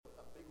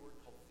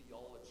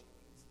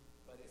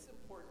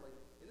important. Like,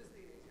 in this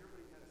day and age,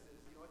 everybody kind of says,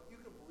 you know what, you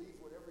can believe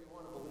whatever you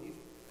want to believe.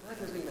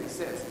 That doesn't even make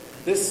sense.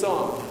 This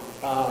song,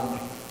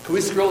 can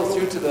we scroll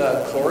through to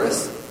the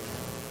chorus?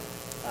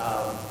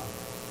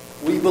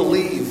 We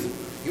believe.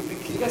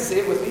 Can you guys say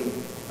it with me?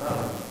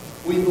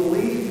 We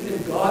believe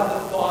in God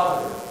the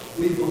Father.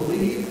 We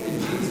believe in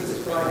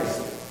Jesus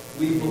Christ.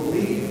 We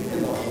believe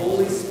in the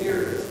Holy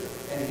Spirit.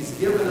 And He's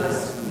given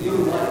us new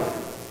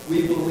life.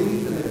 We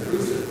believe in the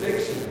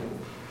crucifixion.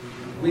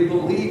 We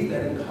believe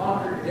that He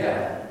conquered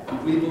death.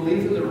 We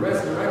believe in the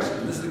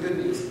resurrection. This is the good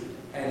news.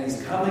 And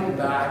He's coming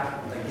back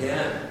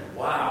again.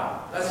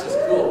 Wow. That's just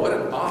cool. What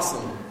an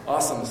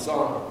awesome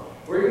song.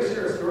 We're going to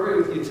share a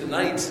story with you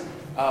tonight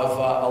of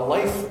a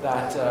life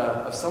that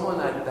of someone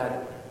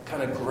that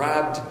kind of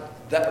grabbed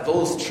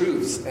those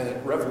truths and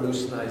it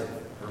revolutionized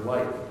her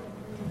life.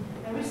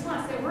 And we just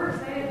want to say we're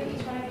excited that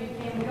each one of you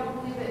came. We don't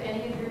believe that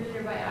any of you are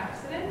here by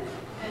accident.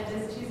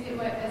 And as cheesy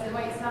as it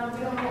might sound,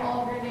 we don't know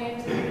all of your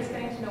names, and you're just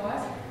getting to know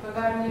us. But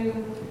God knew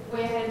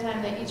way ahead of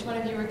time that each one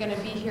of you were going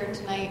to be here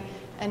tonight.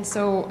 And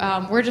so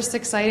we're just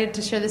excited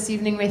to share this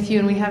evening with you,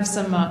 and we have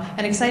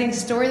an exciting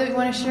story that we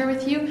want to share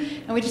with you.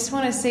 And we just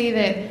want to say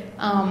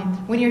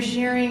that when you're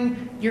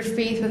sharing your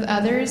faith with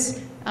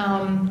others,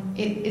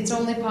 it's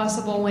only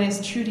possible when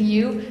it's true to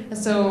you. And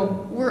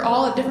so we're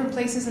all at different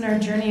places in our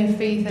journey of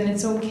faith, and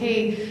it's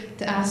okay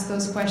to ask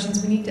those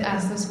questions. We need to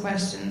ask those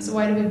questions.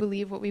 Why do we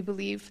believe what we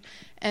believe?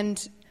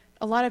 And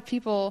a lot of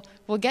people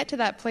will get to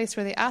that place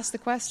where they ask the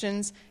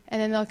questions,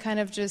 and then they'll kind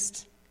of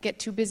just get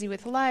too busy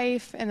with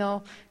life, and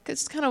they'll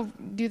just kind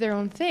of do their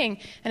own thing.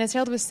 And as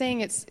Harold was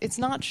saying, it's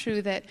not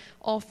true that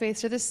all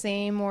faiths are the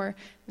same, or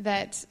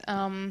that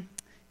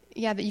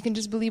that you can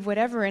just believe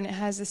whatever and it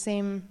has the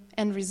same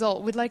end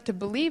result. We'd like to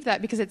believe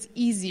that because it's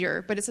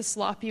easier, but it's a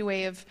sloppy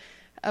way of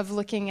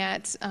looking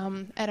at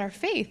our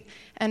faith.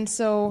 And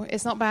so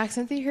it's not by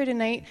accident that you're here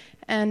tonight.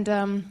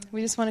 And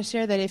we just want to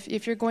share that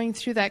if you're going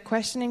through that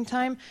questioning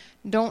time,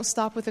 don't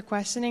stop with the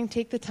questioning.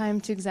 Take the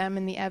time to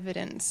examine the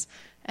evidence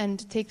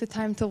and take the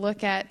time to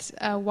look at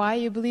why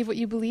you believe what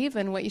you believe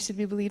and what you should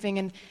be believing.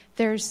 And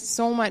there's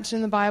so much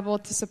in the Bible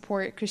to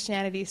support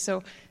Christianity.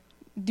 So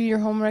do your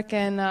homework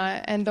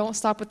and don't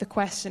stop with the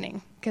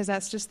questioning, because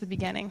that's just the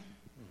beginning.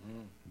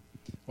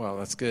 Wow,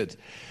 that's good.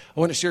 I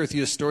want to share with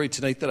you a story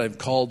tonight that I've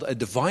called A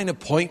Divine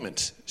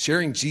Appointment,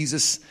 Sharing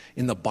Jesus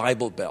in the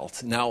Bible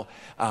Belt. Now,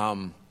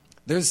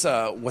 there's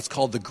what's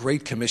called the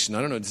Great Commission.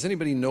 I don't know, does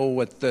anybody know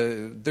what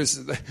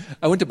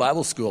I went to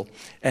Bible school,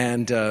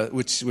 and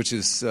which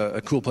is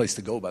a cool place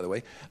to go, by the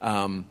way.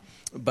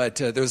 But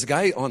there was a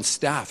guy on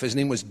staff. His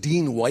name was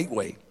Dean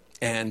Whiteway.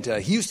 And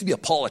he used to be a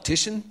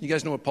politician. You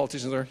guys know what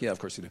politicians are? Yeah, of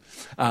course you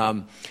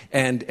do.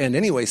 And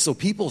anyway, so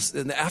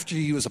after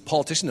he was a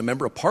politician, a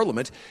member of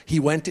Parliament, he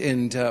went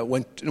and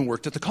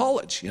worked at the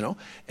college, you know.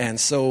 And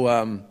so,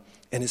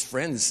 and his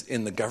friends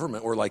in the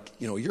government were like,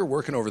 you know, you're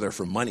working over there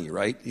for money,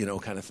 right? You know,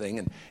 kind of thing.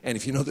 And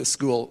if you know this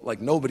school, like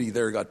nobody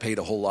there got paid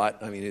a whole lot.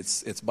 I mean,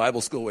 it's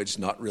Bible school wages,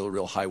 not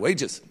real high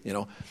wages, you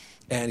know.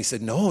 And he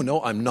said,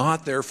 no, I'm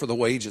not there for the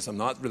wages. I'm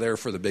not there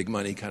for the big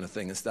money kind of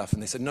thing and stuff.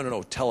 And they said,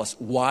 no, tell us,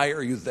 why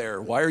are you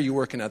there? Why are you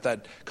working at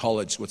that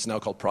college, what's now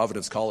called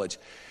Providence College?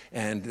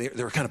 And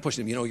they were kind of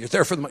pushing him, you know, you're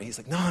there for the money. He's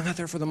like, no, I'm not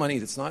there for the money.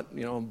 It's not,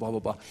 you know, blah,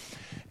 blah, blah.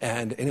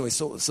 And anyway,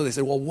 so they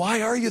said, well,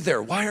 why are you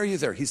there? Why are you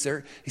there? He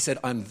said,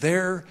 I'm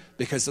there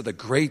because of the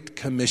Great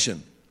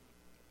Commission.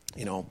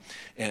 You know,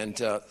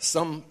 and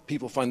some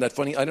people find that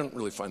funny. I don't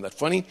really find that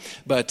funny,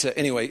 but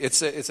anyway,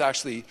 it's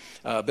actually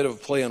a bit of a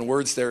play on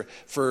words there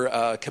for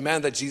a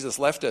command that Jesus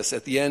left us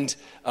at the end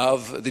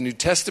of the New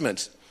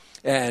Testament.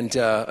 And it's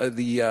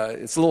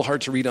a little hard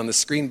to read on the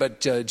screen,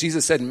 but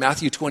Jesus said in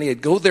Matthew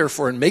 28, "Go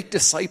therefore and make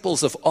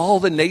disciples of all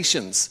the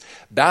nations,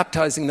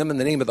 baptizing them in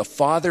the name of the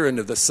Father and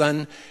of the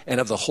Son and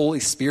of the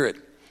Holy Spirit,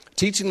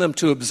 teaching them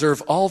to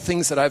observe all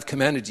things that I've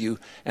commanded you,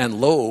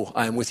 and lo,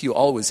 I am with you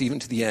always, even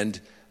to the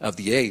end of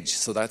the age."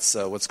 So that's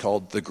what's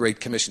called the Great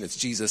Commission. It's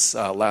Jesus'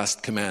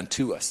 last command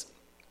to us.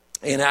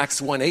 In Acts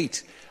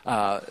 1:8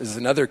 is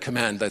another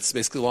command that's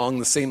basically along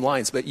the same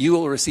lines. "But you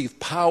will receive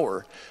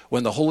power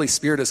when the Holy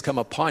Spirit has come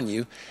upon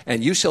you,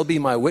 and you shall be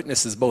my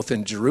witnesses both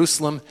in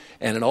Jerusalem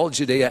and in all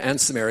Judea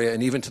and Samaria,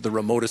 and even to the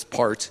remotest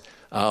part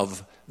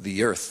of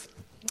the earth."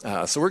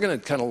 So we're going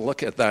to kind of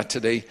look at that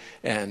today.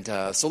 And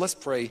so let's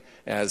pray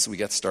as we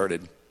get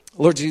started.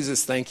 Lord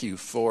Jesus, thank you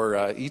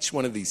for each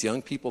one of these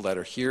young people that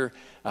are here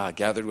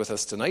gathered with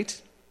us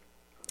tonight.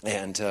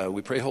 And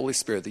we pray, Holy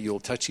Spirit, that you will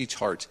touch each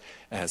heart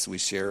as we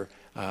share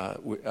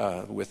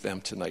with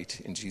them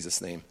tonight. In Jesus'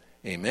 name,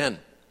 amen.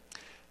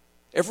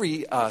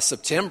 Every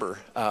September,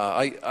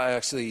 I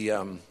actually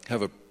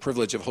have a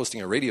privilege of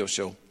hosting a radio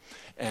show.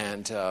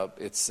 And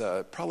it's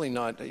probably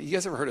not, you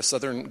guys ever heard of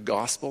Southern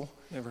Gospel?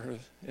 Ever heard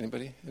of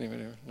anybody?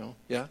 Anybody ever? No?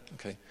 Yeah?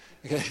 Okay,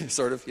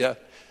 sort of, yeah.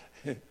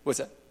 What's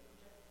that?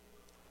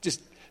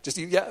 Just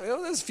yeah,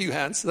 there's a few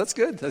hands. That's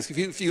good. There's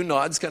a few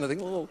nods kind of thing.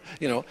 A little,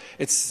 you know,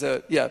 it's,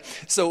 yeah.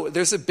 So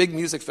there's a big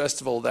music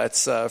festival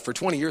that's for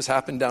 20 years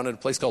happened down at a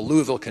place called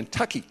Louisville,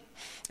 Kentucky.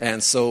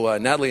 And so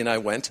Natalie and I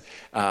went.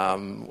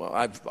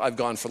 I've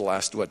gone for the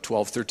last,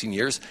 12, 13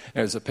 years.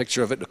 There's a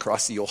picture of it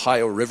across the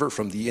Ohio River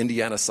from the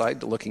Indiana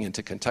side looking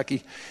into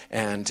Kentucky.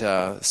 And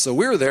so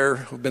we were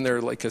there. We've been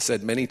there, like I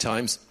said, many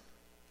times.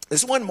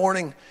 This one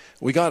morning,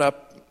 we got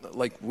up,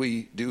 like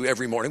we do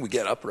every morning. We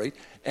get up, right?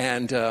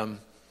 And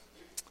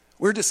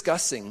we're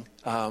discussing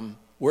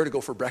where to go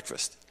for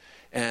breakfast.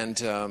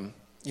 And,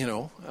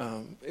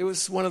 it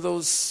was one of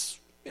those,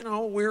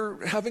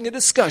 we're having a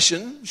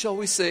discussion, shall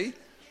we say.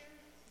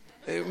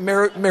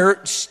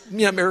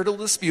 Marital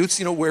disputes,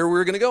 where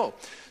we're going to go.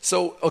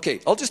 So, okay,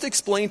 I'll just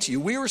explain to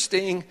you. We were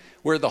staying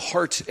where the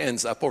heart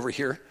ends up over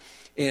here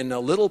in a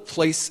little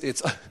place.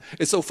 It's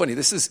so funny.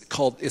 It's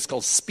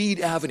called Speed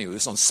Avenue.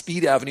 It's on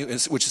Speed Avenue,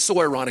 which is so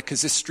ironic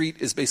because this street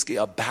is basically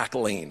a back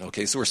lane.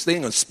 Okay, so we're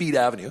staying on Speed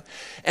Avenue,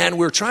 and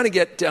we're trying to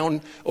get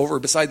down over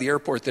beside the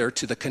airport there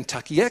to the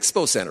Kentucky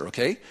Expo Center.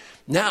 Okay.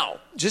 Now,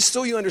 just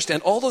so you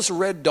understand, all those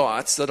red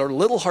dots that are a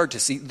little hard to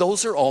see,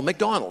 those are all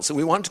McDonald's. And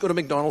we wanted to go to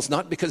McDonald's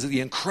not because of the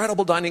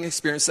incredible dining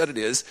experience that it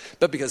is,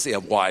 but because they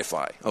have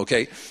Wi-Fi,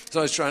 okay? So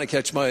I was trying to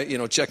catch my,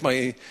 check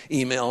my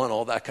email and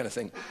all that kind of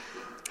thing.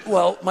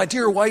 Well, my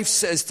dear wife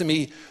says to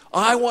me,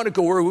 I want to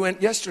go where we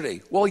went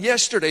yesterday. Well,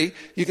 yesterday,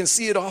 you can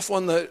see it off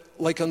on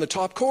the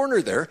top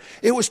corner there.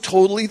 It was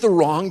totally the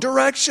wrong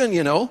direction,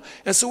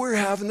 And so we were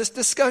having this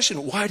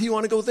discussion. Why do you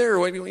want to go there?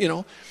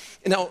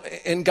 Now,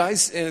 and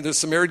guys, and there's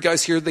some married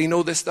guys here, they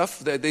know this stuff.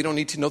 They don't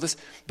need to know this.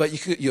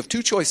 But you have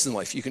two choices in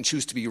life. You can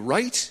choose to be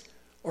right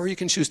or you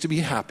can choose to be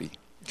happy.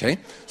 Okay?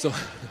 So,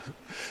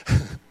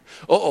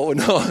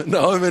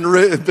 no, I'm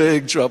in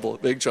big trouble.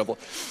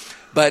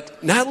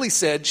 But Natalie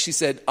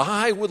said,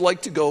 I would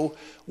like to go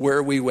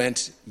where we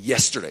went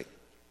yesterday.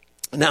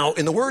 Now,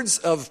 in the words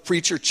of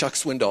preacher Chuck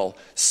Swindoll,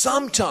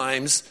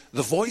 sometimes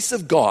the voice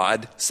of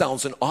God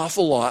sounds an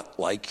awful lot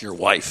like your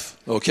wife.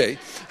 Okay?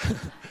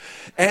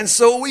 And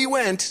so we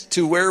went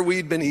to where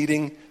we'd been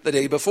eating the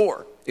day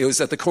before. It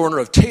was at the corner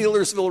of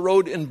Taylorsville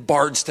Road and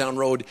Bardstown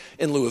Road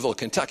in Louisville,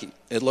 Kentucky.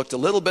 It looked a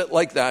little bit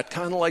like that,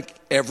 kind of like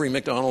every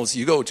McDonald's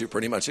you go to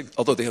pretty much,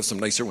 although they have some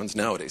nicer ones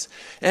nowadays.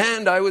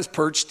 And I was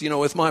perched,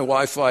 with my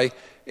Wi-Fi,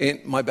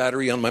 my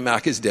battery on my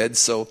Mac is dead,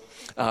 so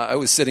I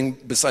was sitting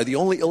beside the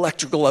only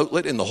electrical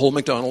outlet in the whole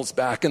McDonald's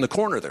back in the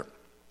corner there.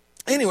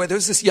 Anyway,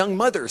 there's this young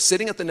mother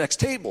sitting at the next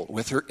table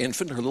with her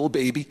infant, her little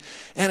baby,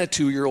 and a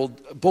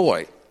 2-year-old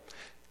boy.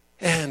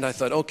 And I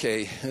thought,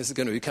 okay, this is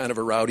going to be kind of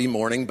a rowdy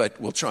morning, but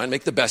we'll try and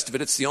make the best of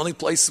it. It's the only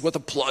place with a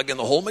plug in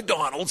the whole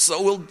McDonald's,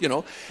 so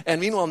we'll.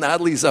 And meanwhile,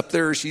 Natalie's up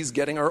there. She's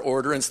getting our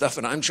order and stuff,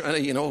 and I'm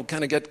trying to,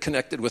 kind of get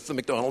connected with the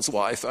McDonald's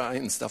Wi-Fi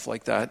and stuff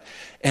like that.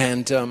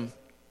 And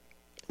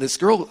this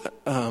girl,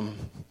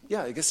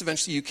 I guess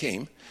eventually you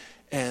came,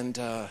 and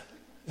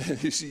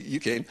you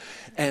came.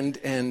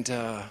 And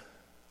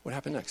what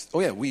happened next? Oh,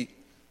 yeah, we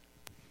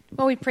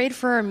prayed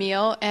for our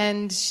meal,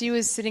 and she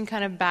was sitting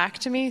kind of back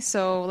to me,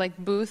 so like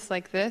booth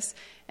like this,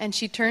 and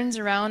she turns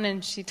around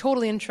and she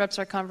totally interrupts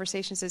our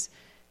conversation and says,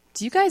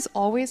 do you guys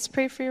always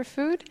pray for your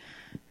food?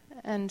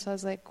 And so I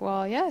was like,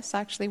 well, yes,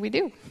 actually we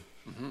do.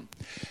 Mm-hmm.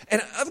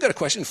 And I've got a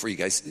question for you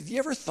guys. Have you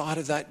ever thought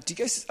of that? Do you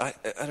guys, I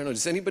don't know,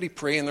 does anybody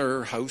pray in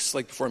their house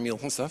like before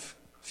meals and stuff?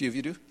 A few of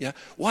you do? Yeah?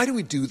 Why do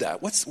we do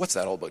that? What's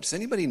that all about? Does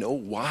anybody know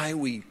why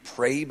we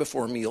pray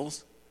before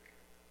meals?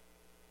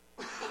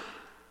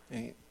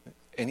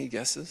 Any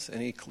guesses?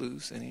 Any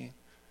clues?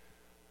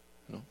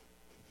 No?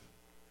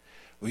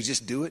 We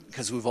just do it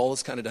because we've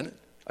always kind of done it?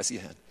 I see a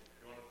hand.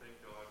 We want to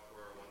thank God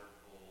for our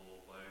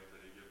wonderful life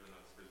that He's given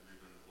us because we've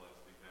been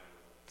blessed in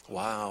Canada.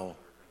 Wow.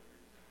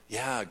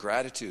 Yeah,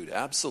 gratitude.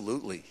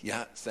 Absolutely.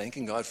 Yeah,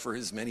 thanking God for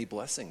His many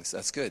blessings.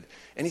 That's good.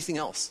 Anything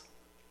else?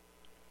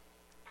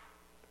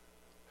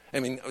 I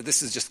mean,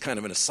 this is just kind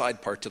of an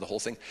aside part to the whole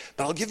thing,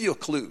 but I'll give you a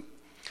clue.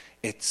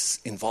 It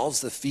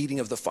involves the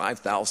feeding of the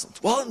 5,000.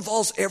 Well, it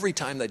involves every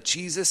time that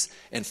Jesus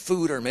and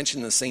food are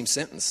mentioned in the same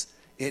sentence.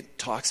 It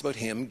talks about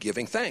Him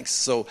giving thanks.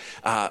 So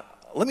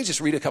let me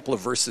just read a couple of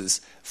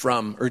verses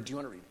from, or do you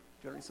want to read?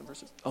 Do you want to read some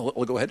verses? I'll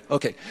go ahead.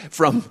 Okay.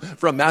 From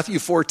Matthew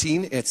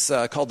 14, it's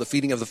called the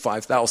feeding of the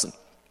 5,000.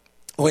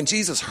 When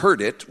Jesus heard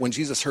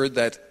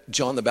that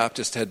John the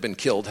Baptist had been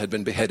killed, had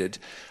been beheaded,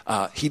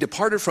 he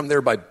departed from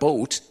there by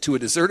boat to a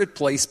deserted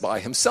place by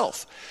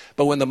himself.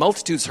 But when the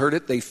multitudes heard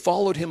it, they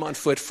followed him on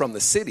foot from the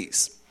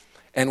cities.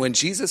 And when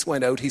Jesus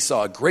went out, he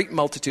saw a great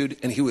multitude,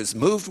 and he was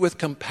moved with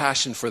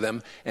compassion for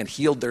them and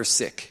healed their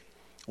sick.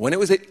 When it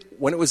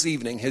was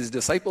evening, his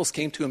disciples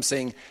came to him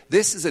saying,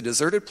 "This is a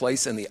deserted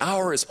place, and the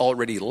hour is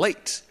already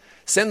late.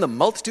 Send the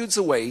multitudes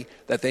away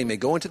that they may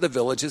go into the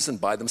villages and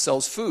buy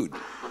themselves food."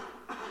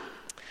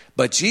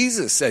 But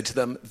Jesus said to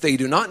them, "They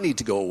do not need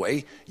to go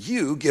away.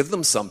 You give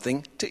them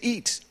something to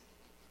eat."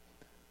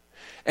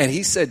 And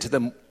they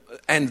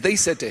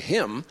said to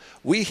him,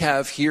 "We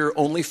have here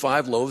only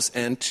 5 loaves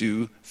and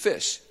 2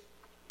 fish."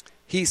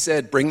 He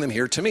said, "Bring them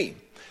here to me."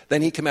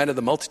 Then he commanded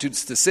the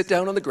multitudes to sit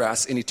down on the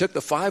grass, and he took the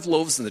 5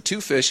 loaves and the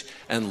 2 fish,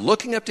 and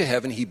looking up to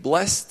heaven, he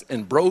blessed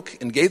and broke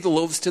and gave the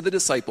loaves to the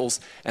disciples,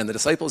 and the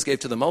disciples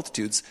gave to the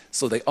multitudes.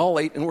 So they all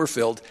ate and were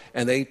filled,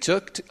 and they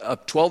took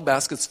up 12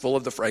 baskets full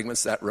of the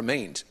fragments that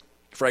remained.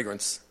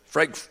 Fragments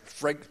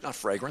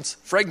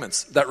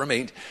that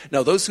remained.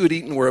 Now those who had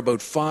eaten were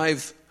about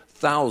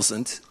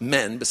 5,000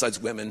 men, besides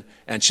women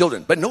and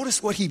children. But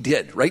notice what he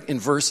did, right,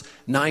 in verse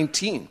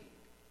 19.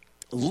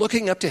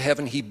 Looking up to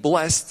heaven, he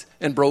blessed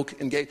and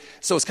broke and gave.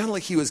 So it's kind of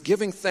like he was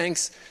giving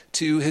thanks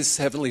to his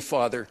heavenly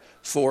Father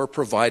for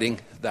providing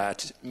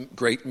that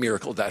great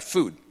miracle, that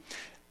food.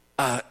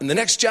 In the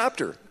next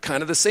chapter,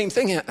 kind of the same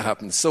thing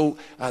happens. So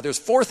there's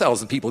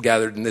 4,000 people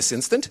gathered in this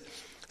instant.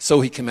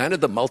 So he commanded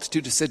the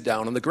multitude to sit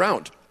down on the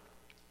ground.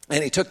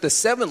 And he took the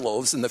 7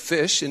 loaves and the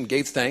fish and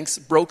gave thanks,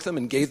 broke them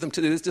and gave them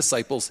to his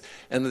disciples,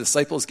 and the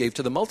disciples gave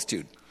to the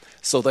multitude.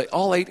 So they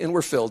all ate and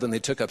were filled, and they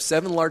took up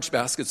 7 large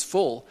baskets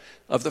full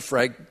of the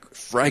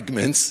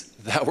fragments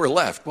that were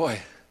left. Boy.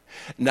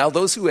 Now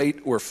those who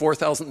ate were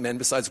 4,000 men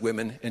besides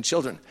women and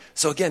children.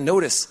 So again,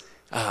 notice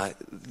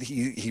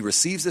he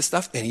receives this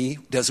stuff, and he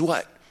does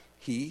what?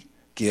 He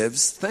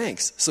gives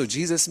thanks. So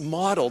Jesus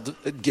modeled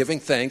giving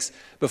thanks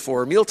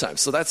before mealtime.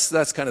 So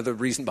that's kind of the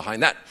reason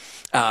behind that.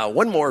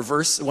 One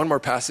more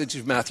passage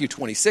of Matthew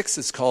 26.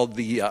 It's called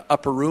the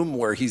upper room,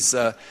 where he's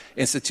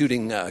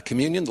instituting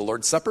communion, the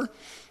Lord's Supper.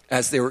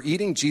 As they were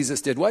eating,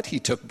 Jesus did what? He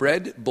took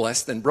bread,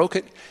 blessed and broke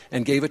it,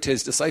 and gave it to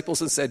his disciples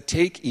and said,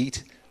 "Take,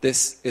 eat,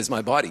 this is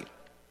my body."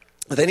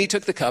 Then he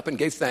took the cup and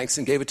gave thanks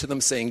and gave it to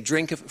them, saying,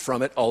 "Drink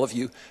from it, all of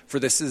you, for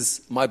this is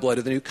my blood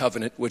of the new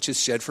covenant, which is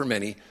shed for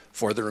many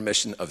for the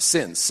remission of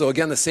sins." So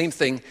again, the same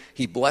thing.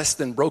 He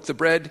blessed and broke the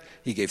bread.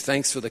 He gave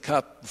thanks for the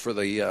cup, for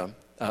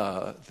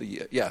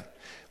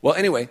Well,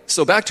 anyway,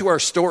 so back to our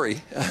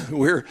story.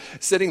 We're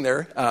sitting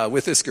there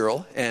with this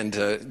girl and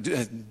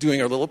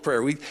doing our little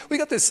prayer. We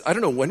got this, I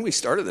don't know when we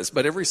started this,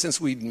 but ever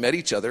since we met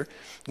each other,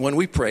 when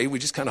we pray, we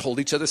just kind of hold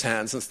each other's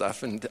hands and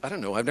stuff. And I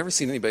don't know, I've never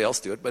seen anybody else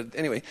do it. But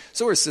anyway,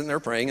 so we're sitting there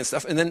praying and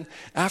stuff. And then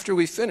after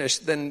we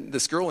finished, then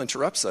this girl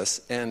interrupts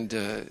us. And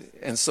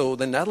so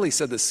then Natalie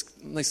said this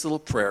nice little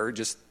prayer,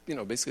 just,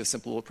 basically a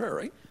simple little prayer,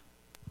 right?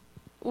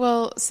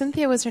 Well,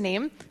 Cynthia was her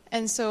name,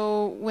 and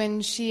so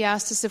when she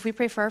asked us if we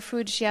pray for our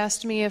food, she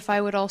asked me if I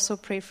would also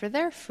pray for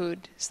their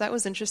food. So that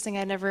was interesting.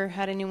 I never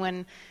had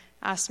anyone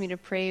ask me to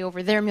pray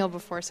over their meal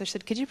before. So she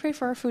said, "Could you pray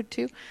for our food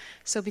too?"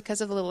 So because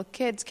of the little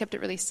kids, kept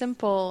it really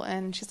simple,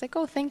 and she's like,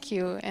 "Oh, thank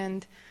you."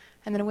 And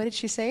then what did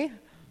she say?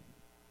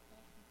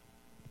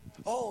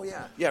 Oh,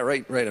 yeah. Yeah,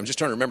 right. I'm just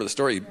trying to remember the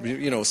story.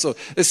 So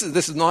this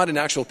is not an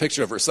actual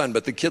picture of her son,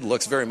 but the kid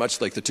looks very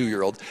much like the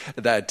 2-year-old,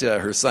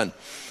 her son.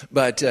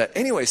 But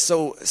anyway,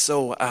 so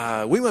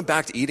we went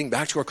back to eating,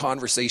 back to our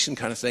conversation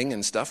kind of thing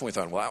and stuff, and we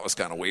thought, well, that was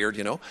kind of weird,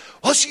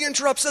 Well, she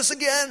interrupts us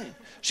again.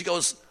 She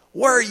goes,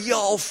 "Where are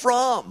y'all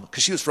from?"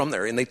 Because she was from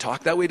there, and they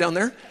talk that way down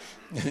there,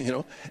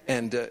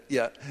 And,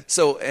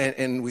 So,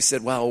 and we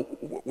said, "Well,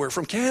 we're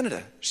from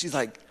Canada." She's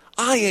like,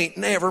 "I ain't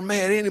never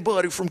met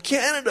anybody from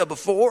Canada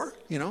before,"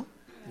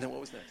 And then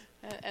what was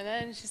next? And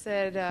then she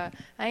said,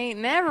 "I ain't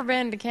never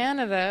been to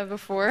Canada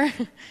before."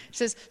 She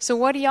says, "So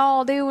what do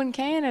y'all do in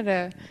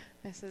Canada?"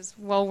 I says,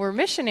 "Well, we're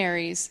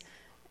missionaries."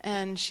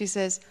 And she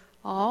says,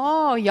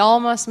 "Oh,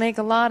 y'all must make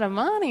a lot of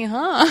money,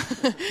 huh?"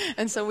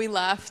 And so we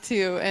laughed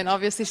too. And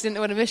obviously she didn't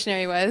know what a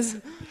missionary was.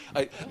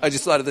 I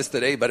just thought of this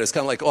today, but it's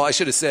kind of like, I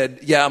should have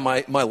said, "Yeah,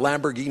 my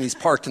Lamborghini's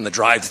parked in the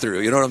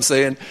drive-thru." You know what I'm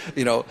saying?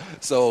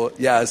 So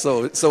yeah.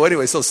 So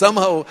anyway, so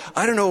somehow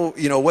I don't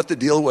know, what the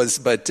deal was,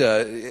 but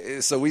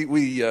so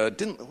we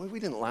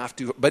didn't laugh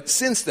too. But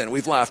since then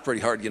we've laughed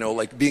pretty hard,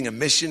 like being a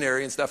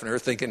missionary and stuff, and her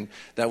thinking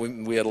that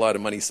we had a lot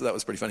of money, so that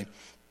was pretty funny.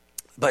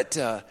 But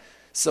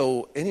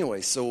so anyway,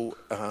 so.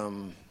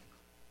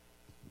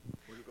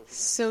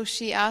 So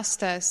she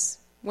asked us,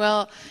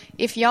 "Well,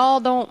 if y'all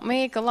don't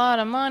make a lot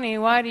of money,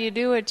 why do you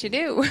do what you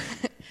do?"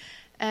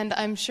 And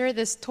I'm sure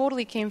this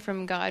totally came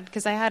from God,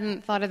 because I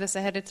hadn't thought of this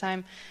ahead of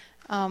time.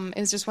 It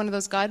was just one of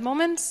those God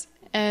moments.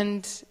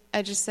 And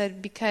I just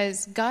said,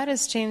 because God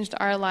has changed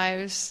our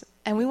lives,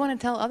 and we want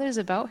to tell others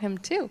about him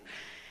too.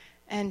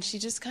 And she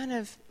just kind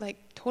of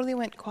totally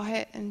went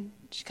quiet, and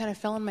she kind of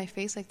fell on my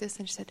face like this,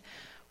 and she said,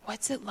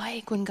 "What's it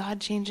like when God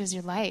changes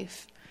your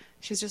life?"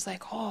 She was just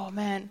like, "Oh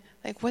man,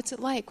 what's it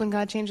like when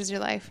God changes your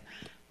life?"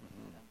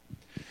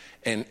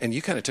 And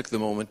you kind of took the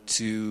moment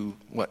to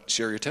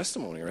share your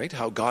testimony, right?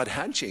 How God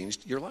had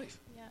changed your life.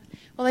 Yeah.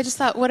 Well, I just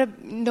thought,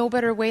 no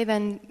better way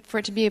than for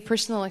it to be a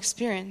personal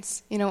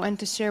experience, and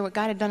to share what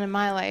God had done in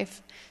my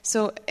life.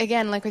 So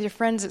again, with your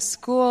friends at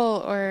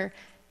school, or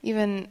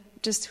even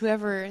just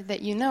whoever that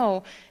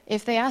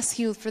if they ask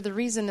you for the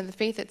reason and the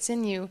faith that's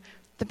in you,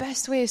 the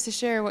best way is to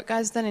share what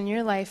God's done in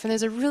your life. And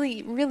there's a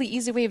really, really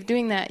easy way of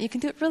doing that. You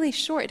can do it really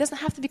short. It doesn't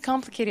have to be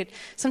complicated.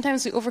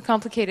 Sometimes we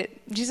overcomplicate it.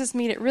 Jesus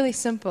made it really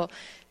simple.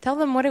 Tell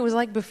them what it was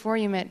like before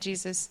you met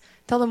Jesus.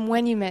 Tell them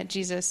when you met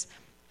Jesus.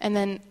 And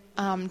then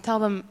tell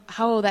them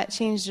how that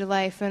changed your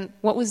life and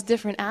what was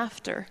different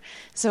after.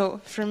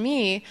 So for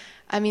me,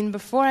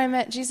 before I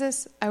met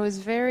Jesus, I was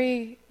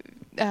very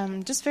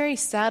just very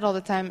sad all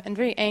the time and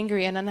very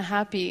angry and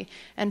unhappy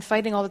and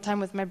fighting all the time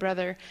with my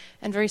brother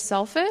and very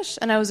selfish.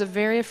 And I was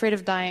very afraid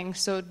of dying.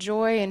 So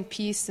joy and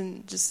peace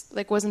and just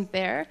like wasn't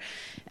there.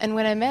 And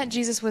when I met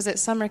Jesus was at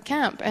summer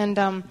camp. And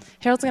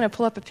Harold's going to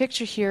pull up a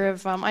picture here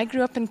of, I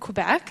grew up in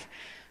Quebec.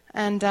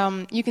 And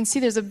you can see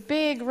there's a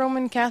big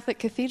Roman Catholic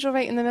cathedral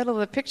right in the middle of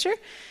the picture.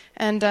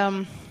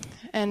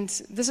 And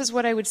this is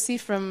what I would see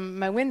from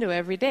my window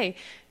every day.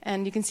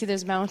 And you can see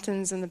there's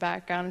mountains in the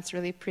background. It's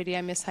really pretty.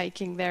 I miss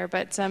hiking there.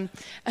 But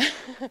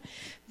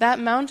that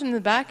mountain in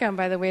the background,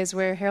 by the way, is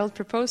where Harold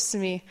proposed to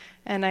me,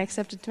 and I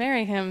accepted to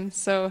marry him.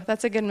 So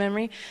that's a good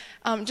memory.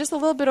 Just a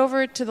little bit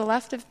over to the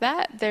left of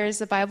that,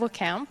 there's a Bible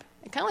camp,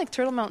 kind of like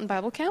Turtle Mountain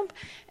Bible Camp.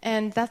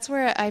 And that's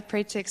where I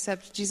prayed to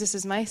accept Jesus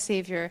as my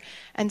Savior.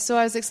 And so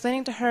I was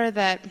explaining to her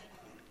that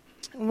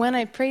when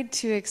I prayed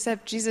to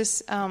accept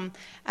Jesus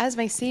as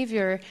my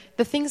Savior,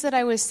 the things that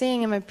I was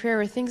saying in my prayer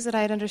were things that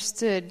I had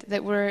understood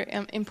that were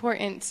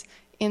important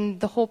in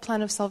the whole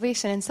plan of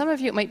salvation. And some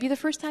of you, it might be the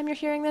first time you're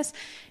hearing this,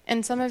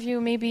 and some of you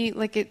maybe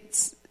like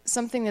it's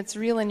something that's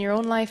real in your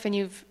own life, and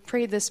you've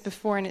prayed this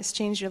before, and it's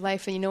changed your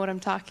life, and you know what I'm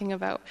talking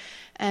about.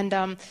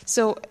 And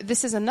so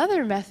this is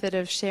another method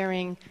of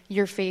sharing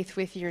your faith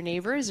with your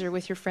neighbors or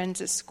with your friends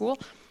at school.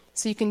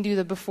 So you can do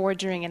the before,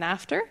 during, and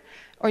after,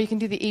 or you can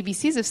do the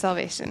ABCs of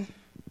salvation.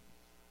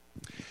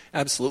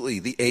 Absolutely.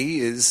 The A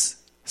is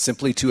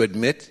simply to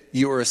admit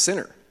you are a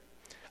sinner.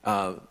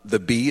 The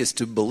B is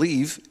to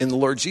believe in the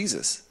Lord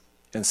Jesus.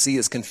 And C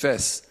is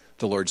confess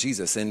the Lord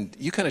Jesus. And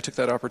you kind of took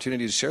that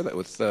opportunity to share that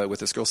with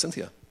this girl,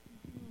 Cynthia.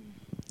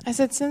 I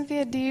said,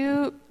 Cynthia, do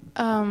you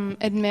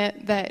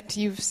admit that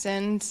you've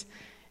sinned?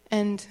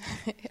 And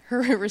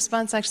her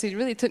response actually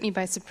really took me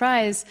by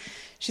surprise.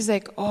 She's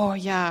like, oh,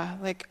 yeah,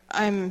 like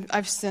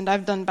I've sinned.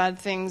 I've done bad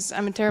things.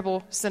 I'm a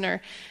terrible sinner.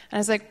 And I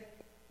was like,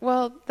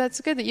 well,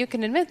 that's good that you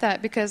can admit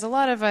that, because a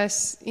lot of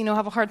us,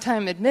 have a hard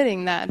time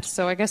admitting that.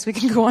 So I guess we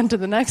can go on to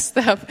the next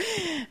step.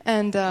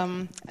 And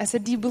I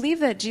said, do you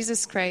believe that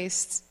Jesus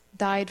Christ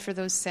died for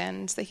those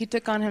sins, that he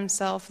took on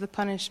himself the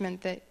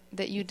punishment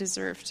that you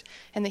deserved,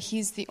 and that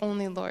he's the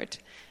only Lord?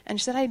 And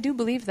she said, I do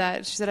believe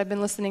that. She said, I've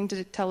been listening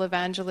to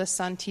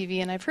televangelists on TV,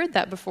 and I've heard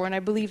that before, and I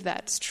believe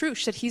that. It's true.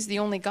 She said, he's the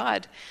only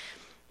God.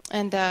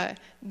 And the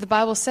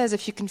Bible says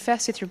if you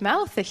confess with your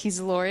mouth that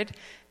he's Lord,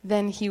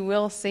 then he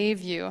will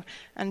save you.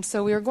 And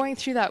so we were going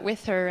through that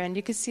with her, and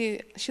you could see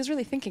she was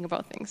really thinking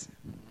about things.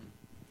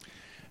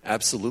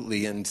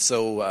 Absolutely. And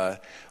so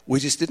we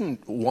just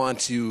didn't want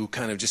to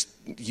kind of just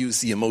use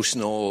the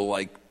emotions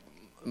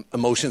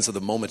of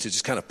the moment to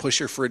just kind of push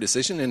her for a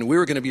decision. And we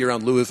were going to be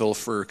around Louisville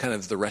for kind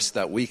of the rest of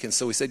that week. And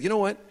so we said, you know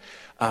what,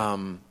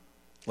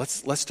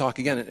 let's talk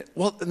again.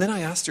 And then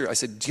I asked her, I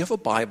said, do you have a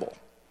Bible?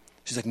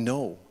 She's like,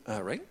 no,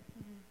 right?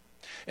 Mm-hmm.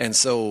 And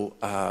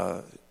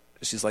so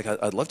she's like,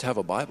 I'd love to have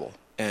a Bible.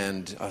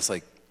 And I was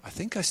like, I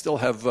think I still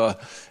have,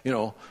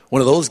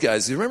 one of those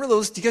guys. Do you remember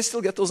those? Do you guys still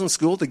get those in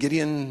school, the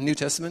Gideon New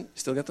Testament?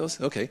 Still get those?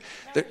 Okay.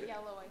 They're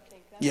yellow, I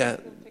think. Yeah.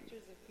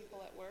 Pictures of people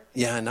at work.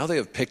 Yeah, now they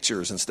have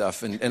pictures and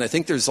stuff. And I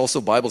think there's also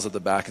Bibles at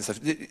the back and stuff.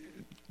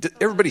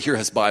 Everybody here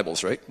has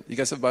Bibles, right? You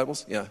guys have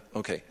Bibles? Yeah.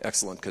 Okay.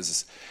 Excellent.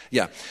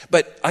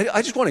 But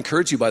I just want to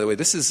encourage you, by the way,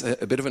 this is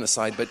a bit of an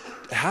aside, but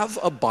have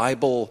a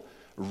Bible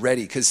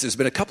ready, because there's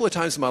been a couple of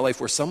times in my life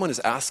where someone has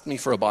asked me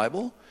for a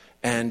Bible.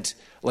 And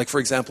like, for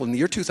example, in the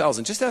year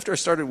 2000, just after I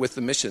started with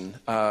the mission,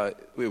 it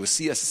was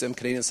CSSM,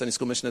 Canadian Sunday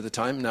School Mission at the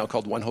time, now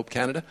called One Hope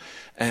Canada.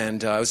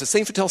 And I was at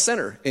St. Vital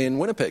Center in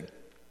Winnipeg.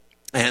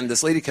 And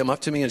this lady came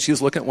up to me, and she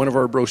was looking at one of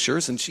our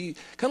brochures, and she,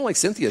 kind of like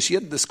Cynthia, she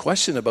had this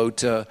question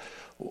about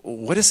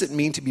what does it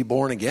mean to be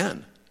born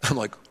again? I'm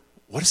like,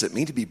 what does it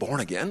mean to be born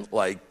again?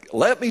 Like,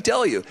 let me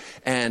tell you.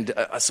 And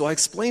so I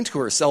explained to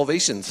her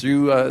salvation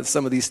through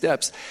some of these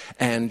steps.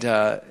 And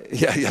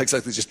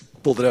exactly, just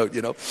pulled it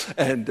out,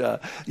 And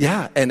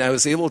and I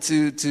was able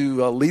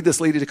to lead this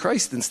lady to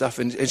Christ and stuff.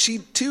 And she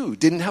too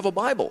didn't have a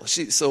Bible.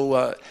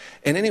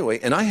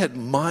 And I had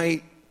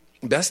my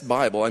best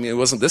Bible. I mean, it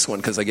wasn't this one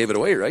because I gave it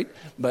away, right?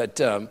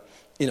 But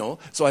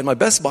so I had my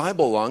best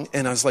Bible along,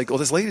 and I was like,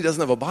 this lady doesn't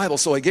have a Bible.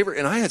 So I gave her,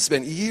 and I had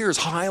spent years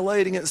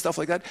highlighting it and stuff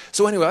like that.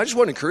 So anyway, I just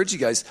want to encourage you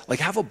guys,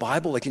 have a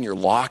Bible in your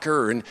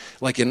locker, and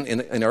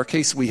in our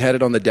case, we had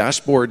it on the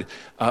dashboard,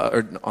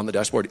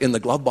 in the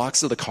glove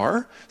box of the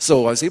car.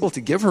 So I was able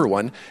to give her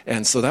one,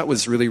 and so that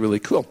was really, really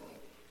cool.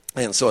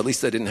 And so at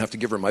least I didn't have to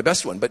give her my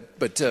best one.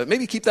 But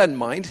maybe keep that in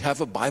mind,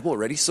 have a Bible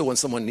ready, so when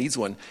someone needs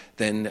one,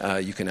 then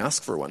you can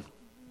ask for one.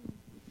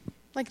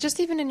 Like just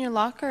even in your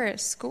locker at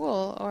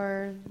school,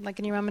 or like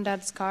in your mom and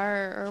dad's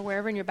car, or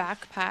wherever in your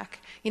backpack.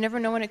 You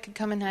never know when it could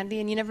come in handy,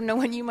 and you never know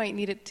when you might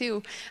need it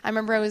too. I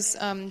remember I was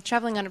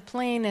traveling on a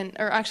plane,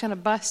 or actually on a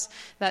bus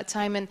that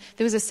time, and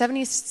there was a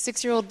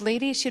 76-year-old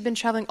lady. She had been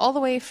traveling all the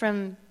way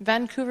from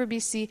Vancouver,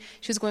 BC.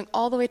 She was going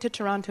all the way to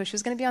Toronto. She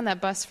was going to be on that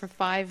bus for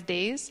 5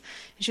 days,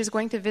 and she was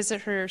going to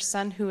visit her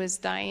son who was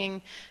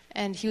dying,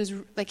 and he was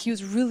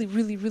really,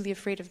 really, really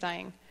afraid of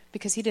dying.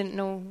 because he didn't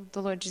know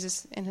the Lord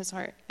Jesus in his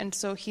heart. And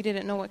so he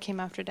didn't know what came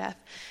after death.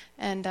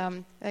 And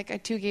I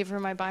too gave her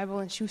my Bible,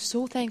 and she was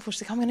so thankful.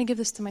 She's like, I'm going to give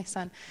this to my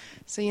son.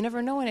 So you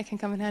never know when it can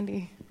come in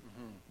handy.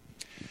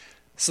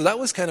 So that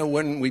was kind of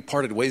when we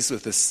parted ways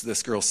with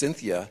this girl,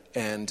 Cynthia.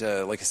 And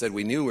like I said,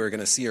 we knew we were going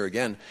to see her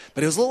again.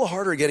 But it was a little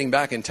harder getting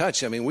back in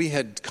touch. I mean, we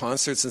had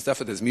concerts and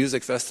stuff at this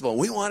music festival. And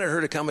we wanted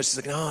her to come, but she's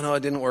like, no, it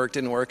didn't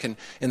work. And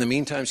in the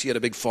meantime, she had a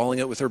big falling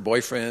out with her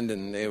boyfriend.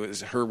 And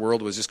her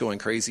world was just going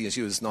crazy. And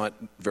she was not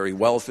very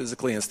well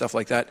physically and stuff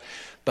like that.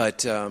 But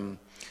do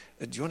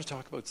you want to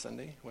talk about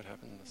Sunday? What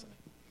happened on Sunday?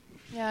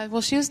 Yeah,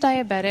 well, she was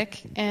diabetic.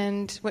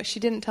 And what she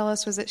didn't tell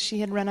us was that she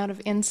had run out of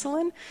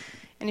insulin.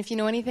 And if you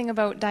know anything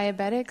about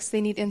diabetics, they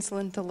need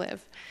insulin to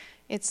live.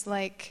 It's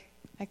like,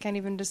 I can't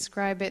even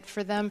describe it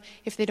for them.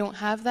 If they don't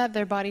have that,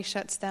 their body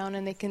shuts down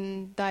and they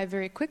can die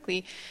very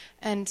quickly.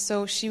 And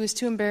so she was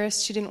too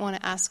embarrassed. She didn't want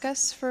to ask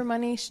us for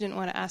money. She didn't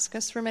want to ask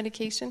us for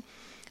medication.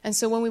 And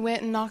so when we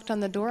went and knocked on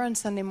the door on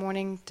Sunday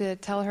morning to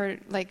tell her,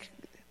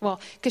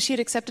 because she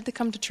had accepted to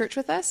come to church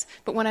with us,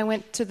 but when I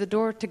went to the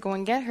door to go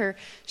and get her,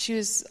 she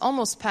was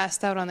almost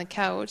passed out on the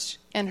couch,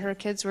 and her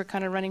kids were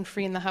kind of running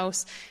free in the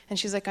house, and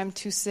she's like, I'm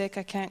too sick,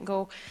 I can't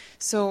go.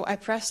 So I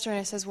pressed her, and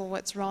I says, well,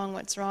 what's wrong?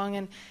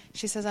 And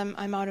she says,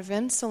 I'm out of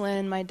insulin,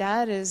 and my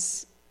dad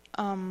is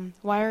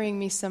wiring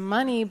me some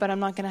money, but I'm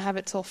not going to have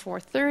it till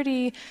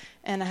 4:30,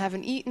 and I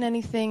haven't eaten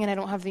anything, and I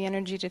don't have the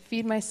energy to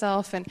feed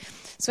myself. And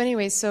so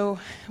anyway, so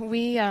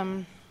we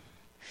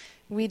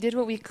did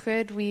what we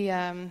could.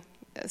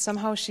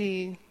 Somehow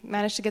she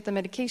managed to get the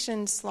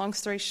medications. Long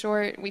story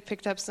short, we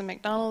picked up some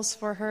McDonald's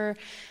for her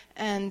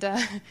and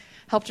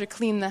helped her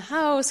clean the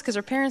house because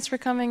her parents were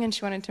coming and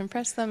she wanted to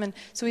impress them. And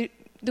so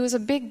there was a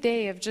big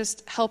day of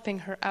just helping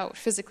her out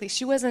physically.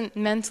 She wasn't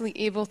mentally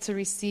able to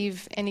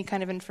receive any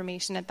kind of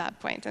information at that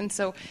point. And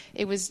so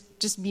it was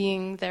just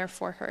being there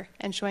for her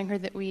and showing her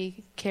that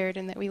we cared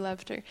and that we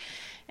loved her.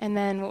 And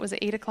then,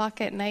 8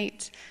 o'clock at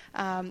night,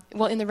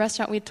 in the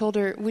restaurant, we had told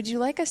her, would you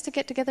like us to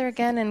get together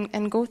again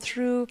and go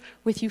through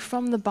with you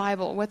from the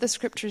Bible, what the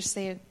scriptures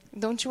say?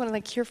 Don't you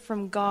want to hear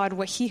from God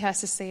what he has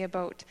to say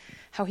about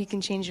how he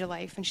can change your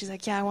life? And she's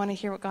like, yeah, I want to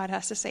hear what God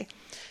has to say.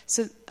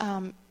 So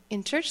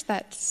in church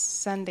that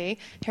Sunday,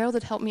 Harold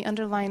had helped me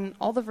underline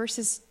all the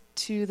verses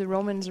to the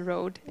Romans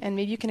Road. And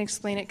maybe you can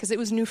explain it, because it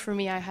was new for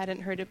me. I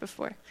hadn't heard it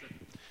before.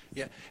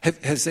 Yeah.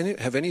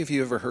 Have any of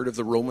you ever heard of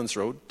the Romans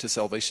Road to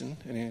Salvation?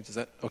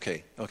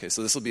 Okay.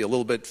 So this will be a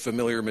little bit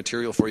familiar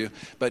material for you,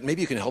 but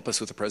maybe you can help us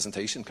with the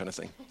presentation kind of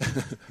thing.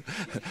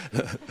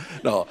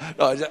 No,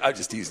 I'm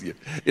just teasing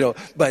you.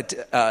 But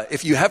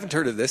if you haven't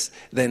heard of this,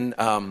 then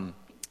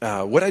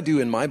what I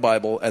do in my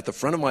Bible, at the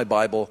front of my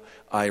Bible,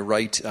 I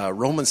write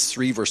Romans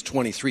 3, verse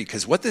 23,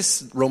 because what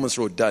this Romans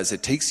Road does,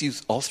 it takes you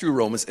all through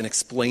Romans and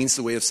explains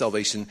the way of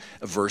salvation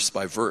verse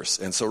by verse.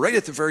 And so right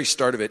at the very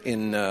start of it,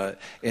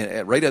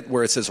 right at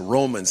where it says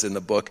Romans in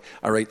the book,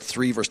 I write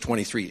 3, verse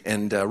 23.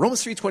 And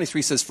Romans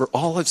 3:23 says, for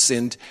all have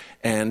sinned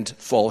and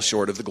fall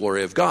short of the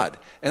glory of God.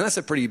 And that's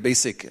a pretty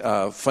basic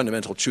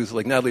fundamental truth.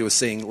 Like Natalie was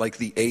saying, like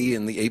the A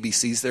in the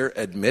ABCs there,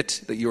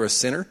 admit that you're a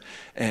sinner.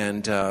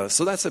 And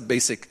so that's a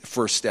basic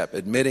first step,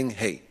 admitting,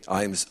 hey,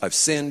 I've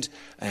sinned,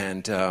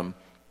 and the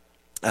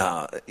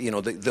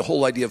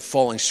whole idea of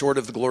falling short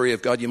of the glory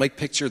of God. You might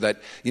picture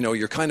that,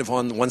 you're kind of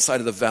on one side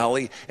of the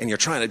valley, and you're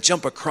trying to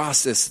jump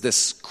across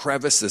this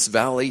crevice, this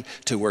valley,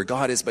 to where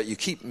God is, but you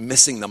keep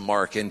missing the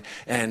mark.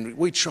 And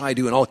we try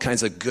doing all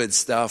kinds of good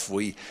stuff.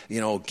 We,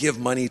 give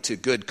money to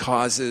good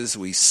causes.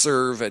 We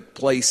serve at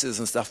places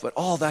and stuff, but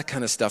all that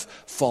kind of stuff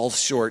falls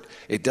short.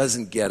 It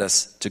doesn't get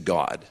us to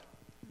God.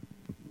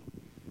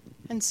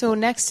 And so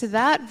next to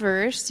that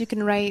verse, you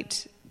can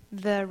write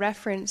the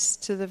reference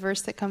to the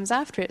verse that comes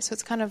after it. So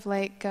it's kind of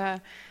like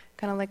a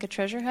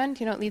treasure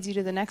hunt. It leads you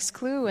to the next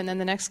clue, and then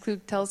the next clue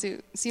tells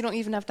you, so you don't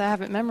even have to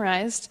have it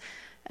memorized.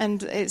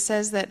 And it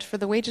says that for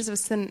the wages of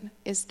sin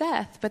is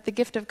death, but the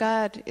gift of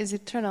God is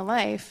eternal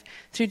life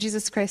through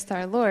Jesus Christ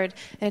our Lord.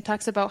 And it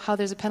talks about how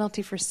there's a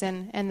penalty for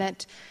sin, and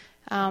that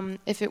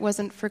if it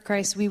wasn't for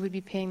Christ, we would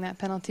be paying that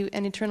penalty,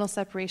 an eternal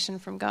separation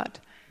from God.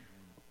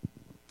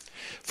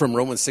 From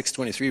Romans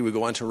 6:23, we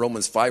go on to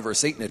Romans 5,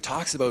 verse 8, and it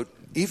talks about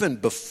even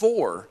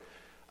before,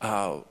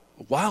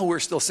 while we're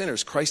still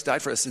sinners, Christ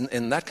died for us.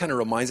 And that kind of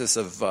reminds us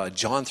of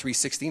John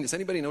 3:16. Does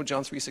anybody know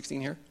John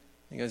 3:16 here?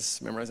 You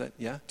guys memorize that?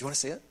 Yeah? Do you want to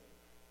say it?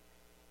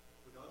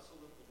 For God so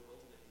loved the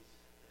world that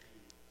he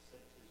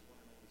sent his one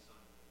and only Son.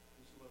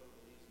 Whosoever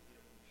believes in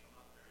him shall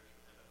not perish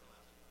but have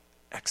everlasting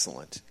life.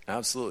 Excellent.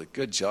 Absolutely.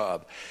 Good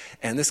job.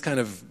 And this kind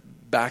of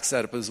backs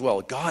that up as well.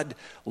 God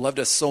loved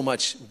us so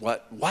much,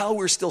 while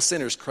we're still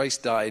sinners,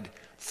 Christ died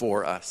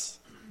for us.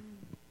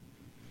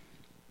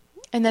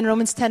 And then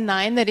Romans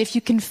 10:9, that if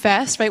you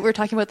confess, right, we're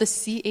talking about the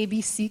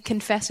C-A-B-C,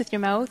 confess with your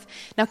mouth.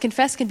 Now,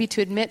 confess can be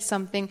to admit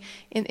something.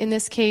 In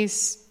this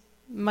case,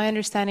 my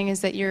understanding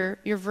is that you're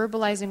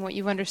verbalizing what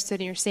you've understood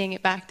and you're saying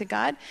it back to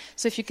God.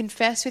 So if you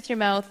confess with your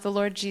mouth the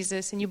Lord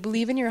Jesus and you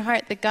believe in your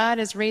heart that God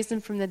has raised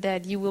him from the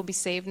dead, you will be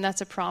saved. And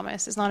that's a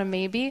promise. It's not a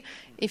maybe.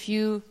 If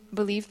you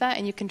believe that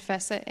and you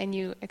confess it and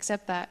you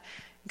accept that,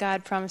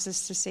 God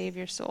promises to save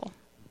your soul.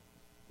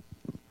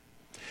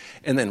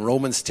 And then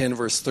Romans 10,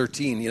 verse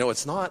 13,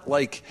 it's not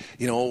like,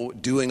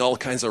 doing all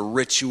kinds of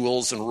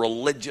rituals and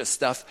religious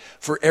stuff.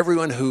 For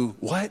everyone who,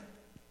 what?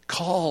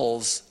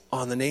 Calls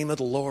on the name of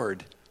the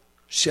Lord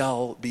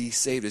shall be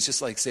saved. It's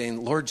just like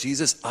saying, Lord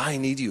Jesus, I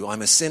need you.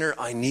 I'm a sinner.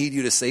 I need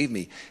you to save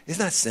me.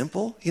 Isn't that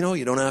simple? You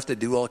don't have to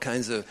do all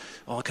kinds of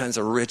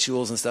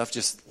rituals and stuff.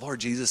 Just, Lord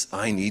Jesus,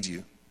 I need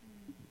you.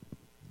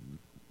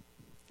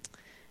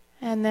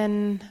 And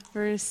then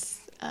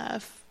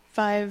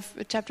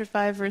chapter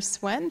 5,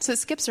 verse 1. So it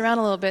skips around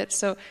a little bit,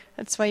 so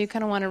that's why you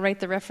kind of want to write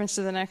the reference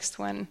to the next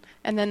one.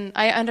 And then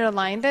I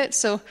underlined it,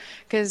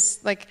 because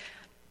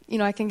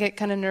I can get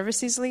kind of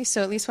nervous easily,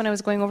 so at least when I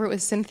was going over it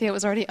with Cynthia, it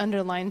was already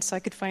underlined, so I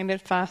could find it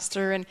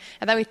faster, and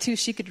that way, too,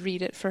 she could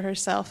read it for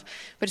herself.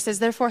 But it says,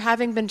 therefore,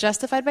 having been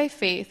justified by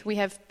faith, we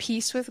have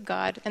peace with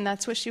God, and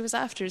that's what she was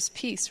after, is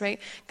peace, right?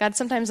 God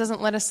sometimes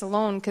doesn't let us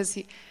alone, because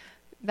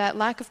that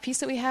lack of peace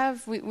that we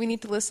have, we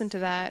need to listen to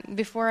that.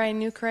 Before I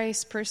knew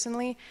Christ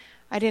personally,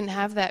 I didn't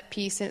have that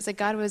peace. And it's like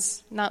God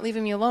was not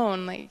leaving me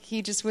alone. Like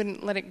he just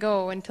wouldn't let it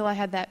go until I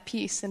had that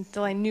peace,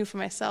 until I knew for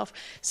myself.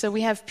 So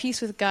we have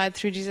peace with God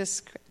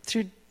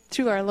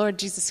through our Lord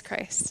Jesus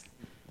Christ.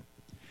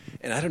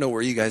 And I don't know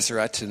where you guys are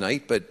at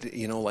tonight, but,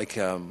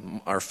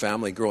 our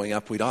family growing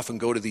up, we'd often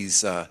go to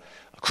these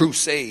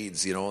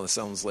crusades, it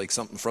sounds like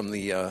something from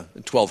the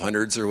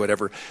 1200s or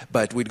whatever,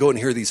 but we'd go and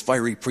hear these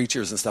fiery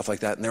preachers and stuff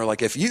like that, and they're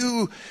like, if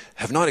you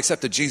have not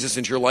accepted Jesus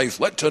into your life,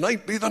 let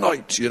tonight be the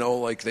night,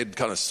 they'd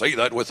kind of say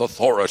that with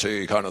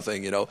authority kind of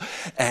thing,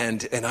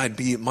 and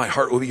my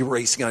heart would be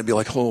racing, I'd be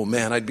like, oh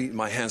man,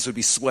 my hands would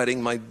be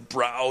sweating, my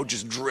brow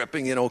just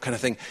dripping, kind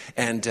of thing,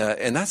 and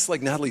that's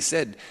like Natalie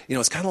said,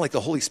 it's kind of like the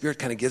Holy Spirit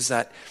kind of gives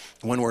that.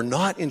 When we're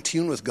not in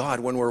tune with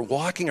God, when we're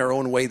walking our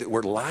own way, that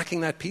we're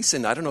lacking that peace.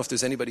 And I don't know if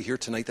there's anybody here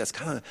tonight that's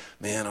kind of,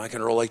 man, I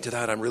can relate to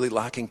that. I'm really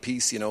lacking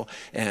peace,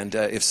 And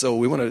if so,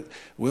 we want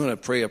to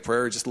pray a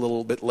prayer just a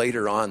little bit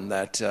later on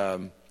that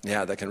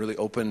that can really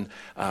open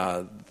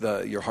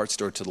your heart's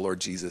door to the Lord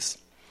Jesus.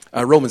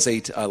 Romans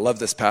 8, I love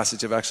this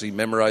passage. I've actually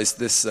memorized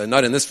this,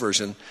 not in this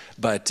version,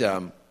 but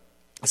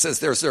it says,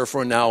 there's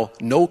therefore now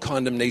no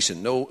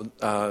condemnation,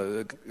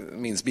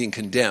 means being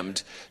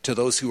condemned to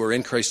those who are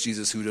in Christ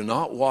Jesus, who do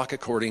not walk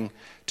according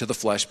to the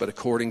flesh, but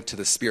according to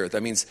the Spirit.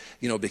 That means,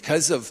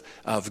 because of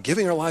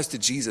giving our lives to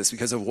Jesus,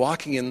 because of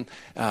walking in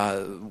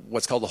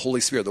what's called the Holy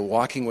Spirit, the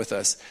walking with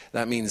us,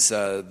 that means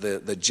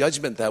the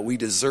judgment that we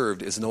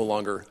deserved is no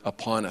longer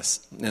upon us.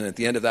 And at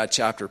the end of that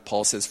chapter,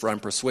 Paul says, for I'm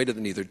persuaded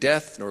that neither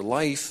death, nor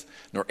life,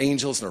 nor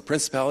angels, nor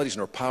principalities,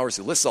 nor powers,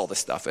 he lists all this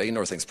stuff,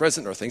 nor things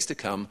present, nor things to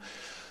come,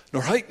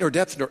 nor height, nor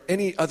depth, nor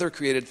any other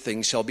created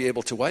thing shall be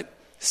able to what?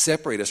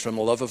 Separate us from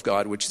the love of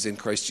God, which is in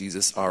Christ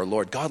Jesus our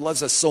Lord. God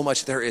loves us so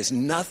much, there is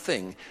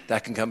nothing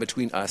that can come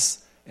between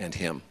us and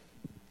him.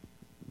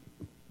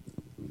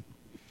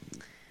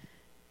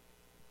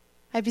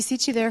 I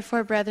beseech you,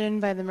 therefore, brethren,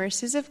 by the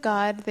mercies of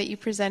God, that you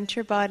present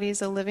your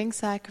bodies a living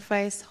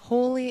sacrifice,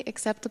 wholly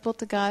acceptable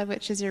to God,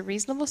 which is your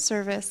reasonable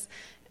service,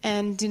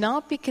 and do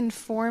not be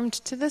conformed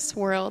to this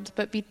world,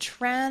 but be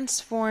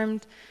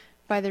transformed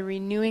by the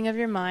renewing of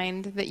your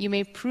mind, that you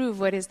may prove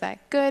what is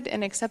that good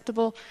and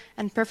acceptable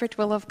and perfect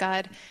will of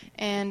God.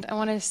 And I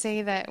want to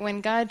say that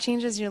when God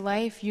changes your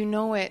life, you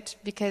know it,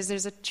 because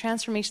there's a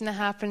transformation that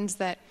happens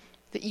that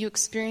you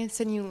experience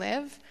and you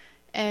live.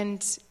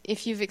 And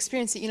if you've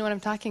experienced it, you know what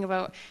I'm talking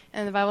about.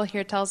 And the Bible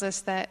here tells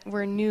us that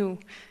we're new,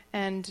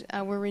 and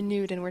we're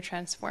renewed, and we're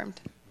transformed.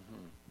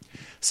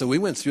 So we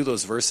went through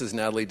those verses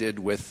Natalie did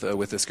with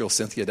this girl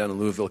Cynthia down in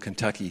Louisville,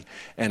 Kentucky,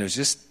 and it was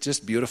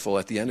just beautiful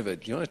at the end of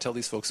it. You want to tell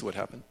these folks what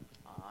happened?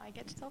 I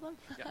get to tell them?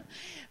 Yeah.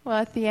 Well,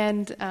 at the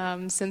end,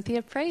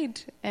 Cynthia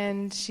prayed,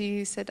 and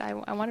she said,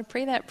 I want to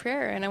pray that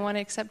prayer, and I want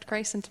to accept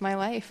Christ into my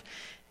life.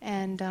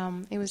 And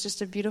it was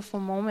just a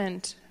beautiful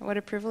moment. What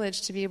a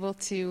privilege to be able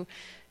to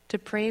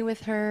pray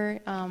with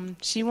her.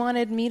 She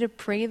wanted me to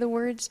pray the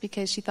words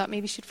because she thought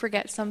maybe she'd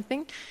forget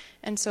something.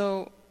 And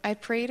so I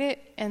prayed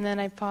it, and then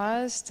I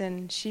paused,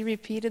 and she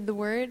repeated the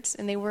words,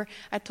 and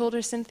I told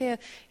her, Cynthia,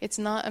 it's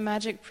not a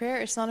magic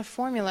prayer, it's not a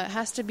formula, it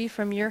has to be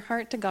from your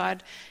heart to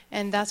God,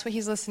 and that's what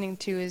he's listening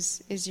to,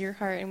 is your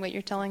heart and what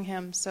you're telling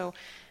him. So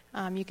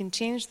you can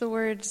change the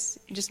words,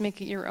 just make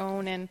it your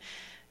own,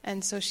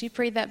 and so she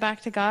prayed that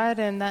back to God,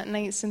 and that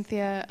night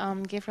Cynthia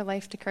gave her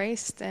life to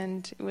Christ,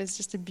 and it was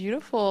just a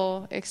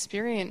beautiful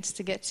experience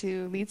to get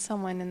to lead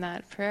someone in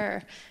that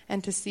prayer,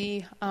 and to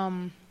see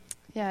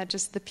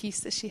just the peace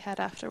that she had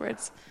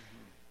afterwards.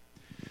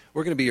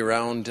 We're going to be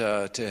around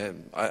I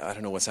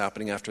don't know what's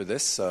happening after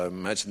this.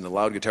 Imagine the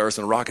loud guitarist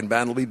and rock and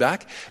band will be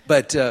back.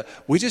 But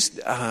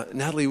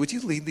Natalie, would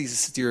you lead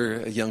these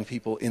dear young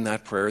people in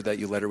that prayer that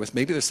you led her with?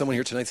 Maybe there's someone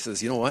here tonight that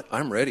says, you know what,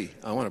 I'm ready.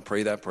 I want to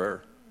pray that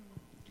prayer.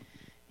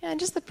 Yeah, and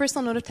just the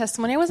personal note of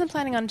testimony. I wasn't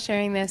planning on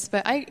sharing this,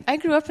 but I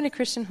grew up in a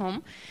Christian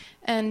home,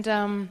 and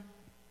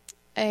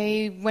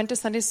I went to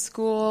Sunday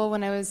school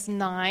when I was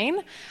 9.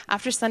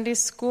 After Sunday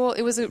school,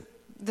 it was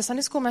the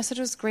Sunday school message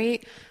was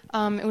great.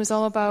 It was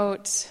all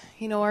about,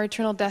 our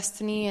eternal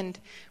destiny and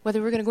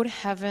whether we're going to go to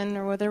heaven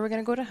or whether we're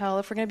going to go to hell,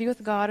 if we're going to be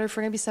with God or if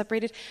we're going to be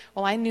separated.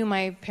 Well, I knew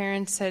my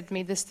parents had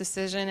made this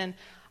decision, and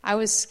I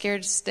was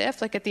scared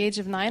stiff. Like at the age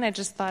of 9, I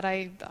just thought,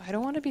 I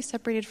don't want to be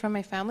separated from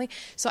my family.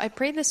 So I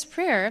prayed this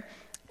prayer,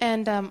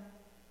 and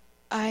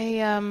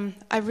I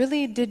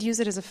really did use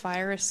it as a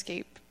fire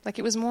escape. Like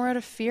it was more out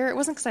of fear. It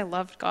wasn't because I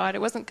loved God.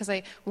 It wasn't because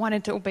I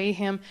wanted to obey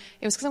him.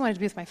 It was because I wanted to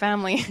be with my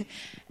family.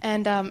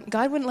 And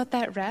God wouldn't let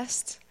that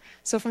rest.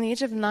 So from the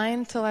age of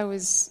 9 till I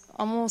was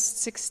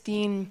almost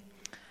 16,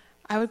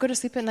 I would go to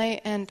sleep at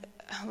night and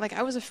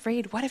I was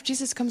afraid, what if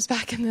Jesus comes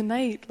back in the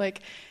night?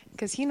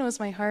 Because he knows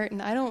my heart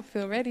and I don't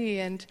feel ready.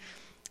 And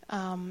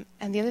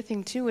the other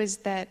thing too is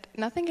that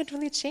nothing had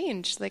really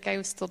changed. I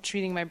was still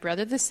treating my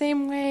brother the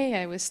same way.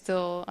 I was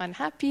still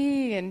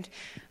unhappy and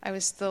I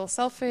was still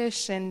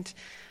selfish. And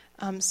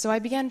so I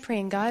began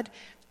praying, God,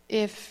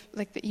 if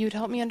that you'd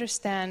help me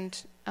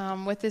understand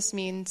what this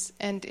means,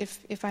 and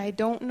if I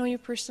don't know you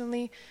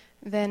personally,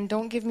 then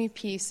don't give me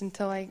peace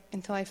until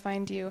I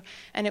find you.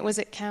 And it was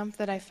at camp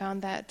that I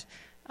found that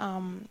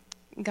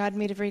God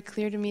made it very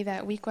clear to me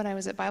that week when I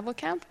was at Bible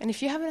camp. And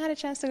if you haven't had a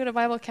chance to go to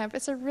Bible camp,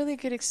 it's a really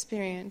good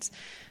experience.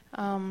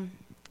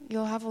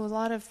 You'll have a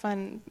lot of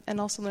fun and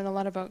also learn a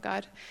lot about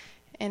God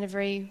in a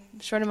very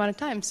short amount of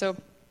time. So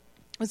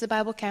it was at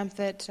Bible camp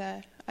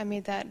that I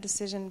made that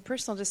decision,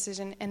 personal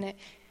decision, and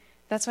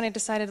that's when I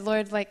decided,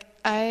 Lord,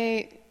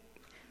 I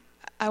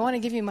want to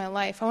give you my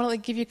life. I want to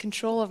give you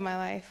control of my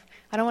life.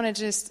 I don't want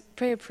to just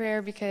pray a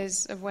prayer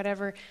because of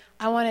whatever.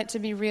 I want it to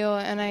be real,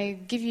 and I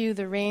give you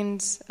the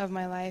reins of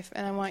my life,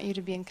 and I want you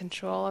to be in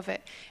control of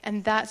it.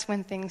 And that's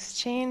when things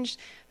changed.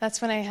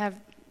 That's when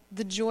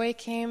the joy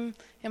came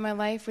in my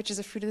life, which is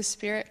a fruit of the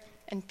Spirit,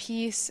 and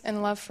peace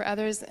and love for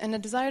others, and a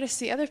desire to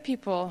see other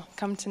people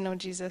come to know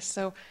Jesus.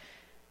 So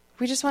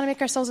we just want to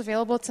make ourselves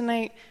available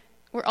tonight.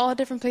 We're all at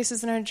different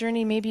places in our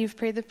journey. Maybe you've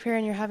prayed the prayer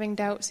and you're having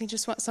doubts. You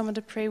just want someone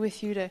to pray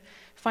with you to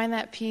find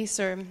that peace,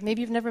 or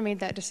maybe you've never made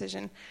that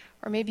decision.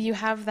 Or maybe you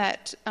have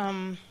that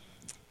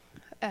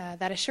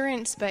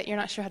assurance, but you're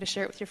not sure how to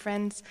share it with your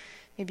friends.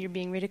 Maybe you're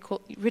being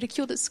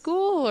ridiculed at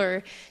school,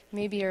 or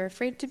maybe you're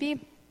afraid to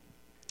be.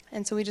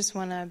 And so we just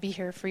want to be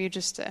here for you,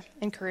 just to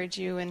encourage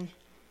you and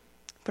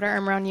put our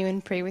arm around you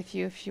and pray with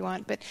you if you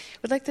want. But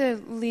we'd like to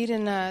lead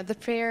in the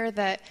prayer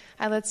that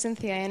I led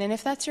Cynthia in. And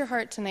if that's your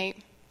heart tonight,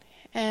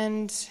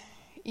 and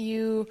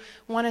you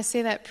want to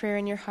say that prayer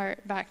in your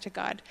heart back to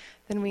God,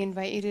 then we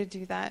invite you to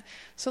do that.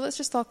 So let's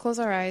just all close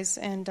our eyes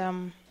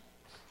and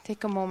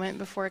take a moment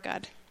before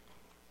God.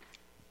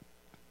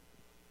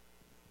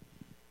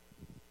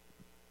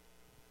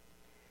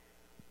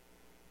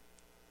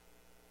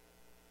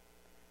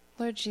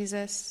 Lord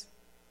Jesus,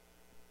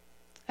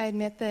 I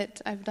admit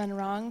that I've done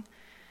wrong.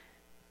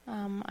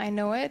 I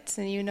know it,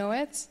 and you know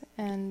it,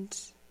 and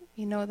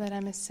you know that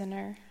I'm a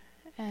sinner.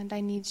 And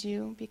I need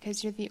you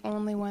because you're the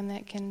only one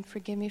that can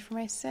forgive me for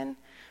my sin.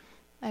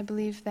 I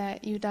believe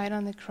that you died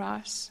on the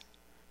cross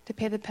to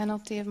pay the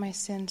penalty of my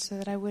sin so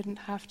that I wouldn't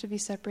have to be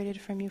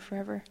separated from you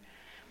forever.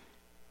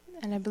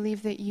 And I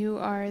believe that you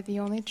are the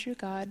only true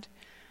God.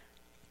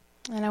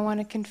 And I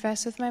want to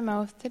confess with my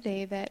mouth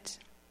today that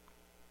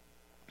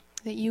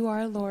you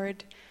are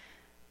Lord,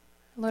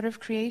 Lord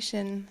of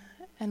creation,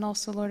 and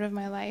also Lord of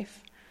my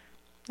life.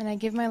 And I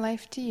give my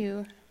life to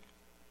you.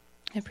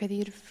 I pray that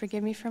you'd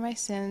forgive me for my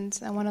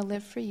sins. I want to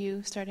live for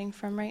you, starting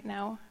from right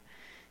now.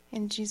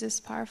 In Jesus'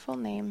 powerful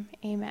name,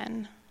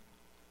 amen.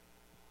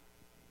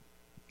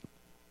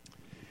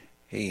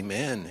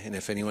 Amen. And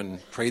if anyone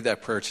prayed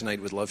that prayer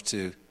tonight, would love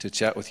to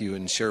chat with you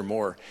and share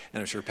more. And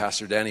I'm sure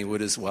Pastor Danny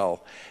would as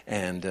well.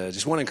 And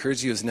just want to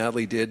encourage you, as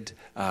Natalie did,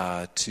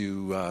 if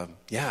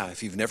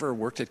you've never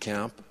worked at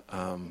camp,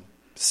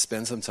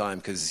 spend some time,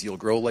 because you'll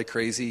grow like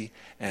crazy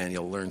and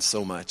you'll learn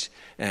so much.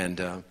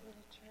 And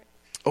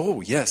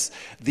oh, yes.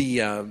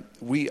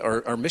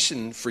 Our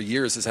mission for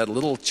years has had a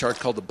little chart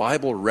called the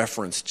Bible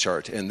Reference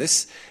Chart. And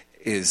this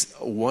is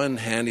one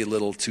handy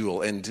little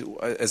tool. And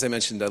as I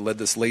mentioned, I led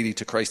this lady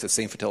to Christ at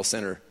St. Fattel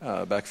Center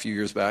back a few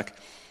years back.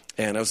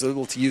 And I was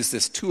able to use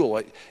this tool.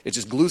 It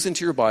just glues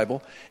into your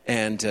Bible,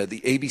 and the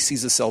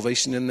ABCs of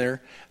salvation in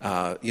there.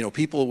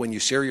 People, when you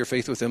share your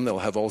faith with them, they'll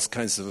have all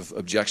kinds of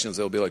objections.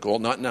 They'll be like, well,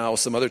 not now,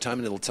 some other time,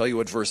 and it'll tell you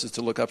what verses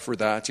to look up for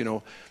that.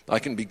 I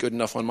can be good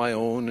enough on my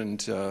own,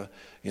 and,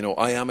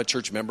 I am a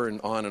church member,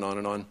 and on and on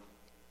and on.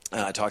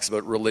 It talks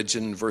about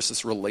religion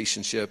versus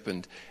relationship,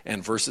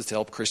 and verses to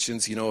help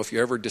Christians. If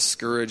you're ever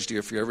discouraged, or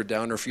if you're ever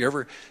down, or if you're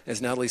ever,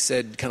 as Natalie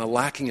said, kind of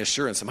lacking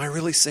assurance. Am I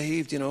really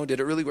saved? Did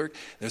it really work?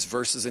 There's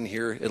verses in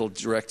here. It'll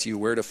direct you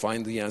where to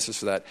find the answers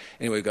for that.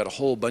 Anyway, we've got a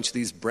whole bunch of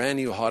these brand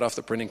new, hot off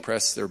the printing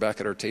press. They're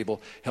back at our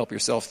table. Help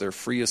yourself. They're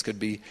free as could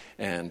be,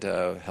 and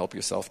help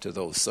yourself to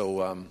those.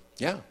 So,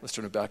 let's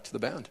turn it back to the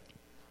band.